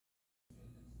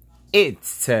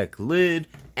It's Tech Lid,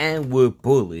 and we're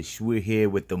bullish. We're here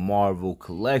with the Marvel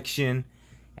collection,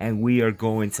 and we are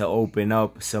going to open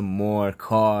up some more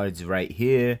cards right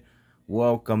here.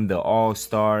 Welcome the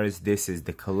All-Stars. This is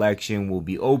the collection. We'll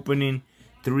be opening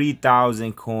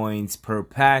 3,000 coins per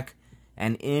pack,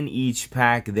 and in each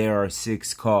pack there are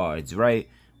 6 cards, right?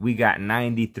 We got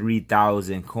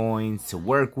 93,000 coins to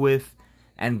work with,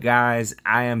 and guys,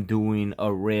 I am doing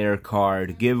a rare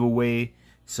card giveaway.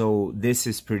 So this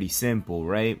is pretty simple,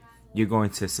 right? You're going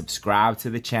to subscribe to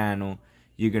the channel.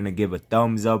 You're going to give a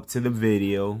thumbs up to the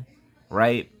video,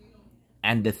 right?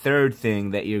 And the third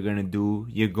thing that you're going to do,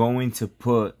 you're going to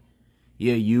put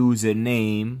your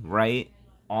username, right,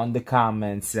 on the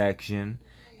comment section.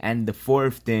 And the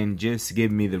fourth thing, just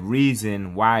give me the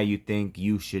reason why you think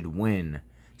you should win.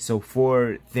 So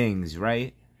 4 things,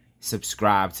 right?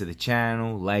 Subscribe to the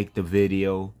channel, like the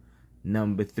video.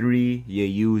 Number 3,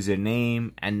 your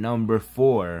username. And number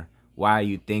 4, why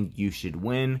you think you should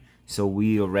win. So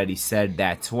we already said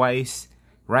that twice,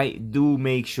 right? Do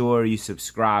make sure you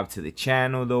subscribe to the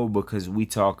channel though, because we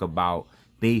talk about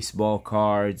baseball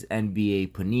cards,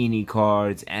 NBA Panini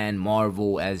cards, and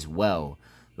Marvel as well.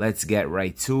 Let's get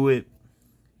right to it.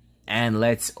 And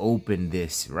let's open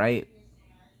this, right?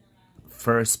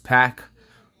 First pack.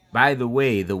 By the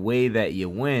way that you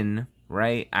win,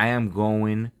 right? I am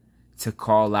going to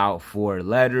call out 4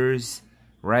 letters,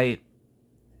 right?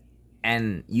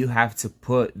 And you have to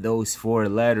put those 4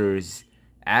 letters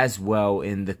as well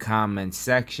in the comment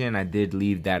section. I did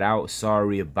leave that out.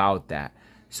 Sorry about that.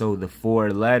 So the 4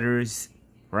 letters,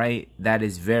 right? That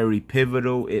is very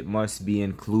pivotal. It must be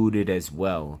included as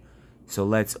well. So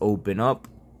let's open up.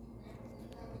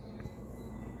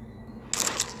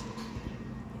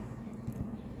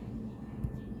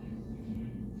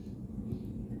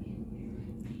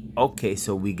 Okay,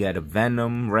 so we got a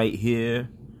Venom right here.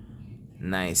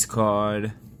 Nice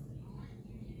card.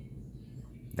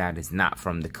 That is not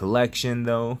from the collection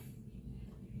though.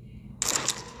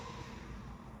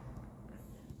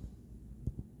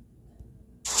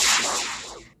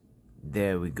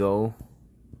 There we go.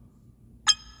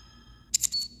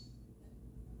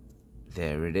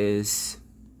 There it is.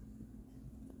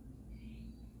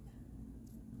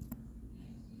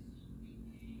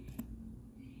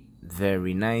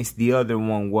 Very nice. The other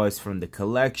one was from the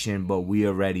collection, but we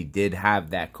already did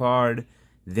have that card.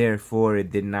 Therefore,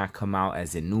 it did not come out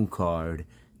as a new card.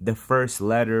 The first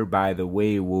letter, by the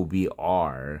way, will be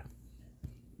R.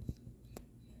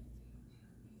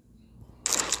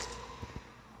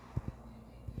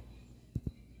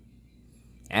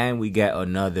 And we get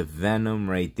another Venom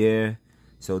right there.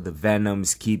 So the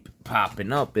Venoms keep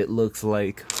popping up, it looks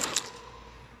like.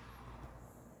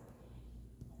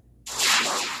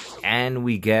 And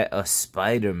we get a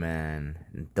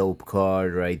Spider-Man. Dope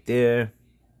card right there.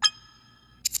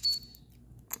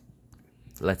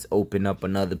 Let's open up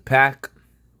another pack.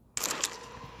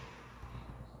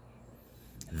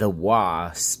 The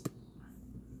Wasp.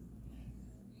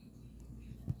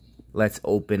 Let's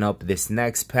open up this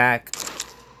next pack.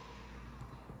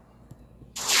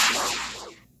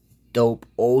 Dope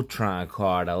Ultron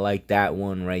card. I like that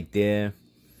one right there.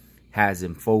 Has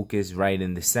him focused right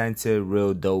in the center.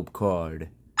 Real dope card.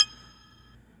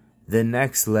 The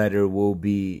next letter will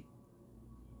be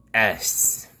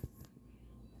S.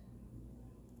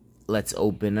 Let's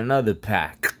open another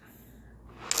pack.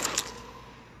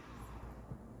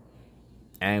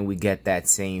 And we get that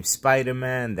same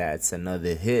Spider-Man. That's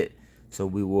another hit. So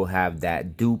we will have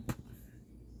that dupe.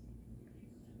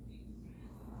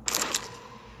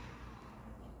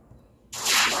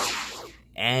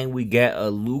 And we get a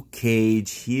Luke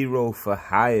Cage Hero for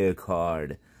Hire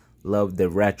card. Love the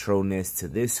retroness to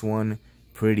this one.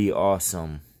 Pretty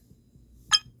awesome.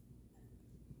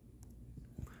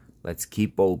 Let's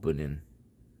keep opening.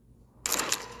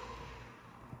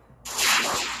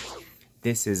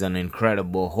 This is an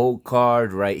Incredible Hulk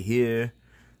card right here.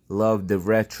 Love the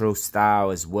retro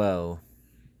style as well.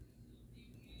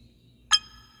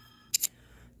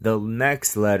 The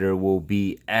next letter will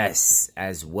be S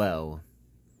as well.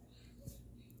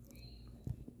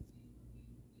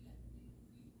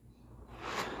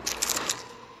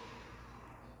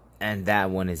 And that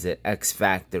one is an X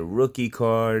Factor rookie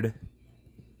card.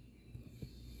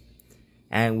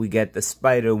 And we get the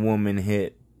Spider-Woman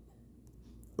hit.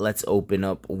 Let's open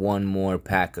up one more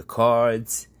pack of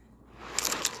cards.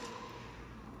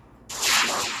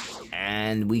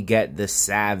 And we get the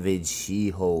Savage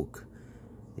She-Hulk.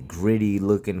 Gritty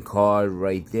looking card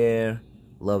right there.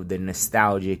 Love the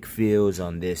nostalgic feels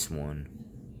on this one.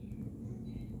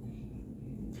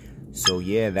 So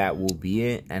yeah, that will be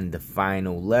it. And the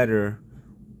final letter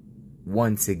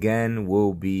once again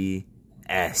will be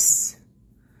S.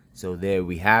 So there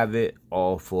we have it.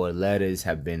 All 4 letters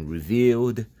have been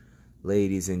revealed.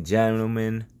 Ladies and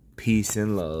gentlemen, peace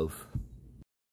and love.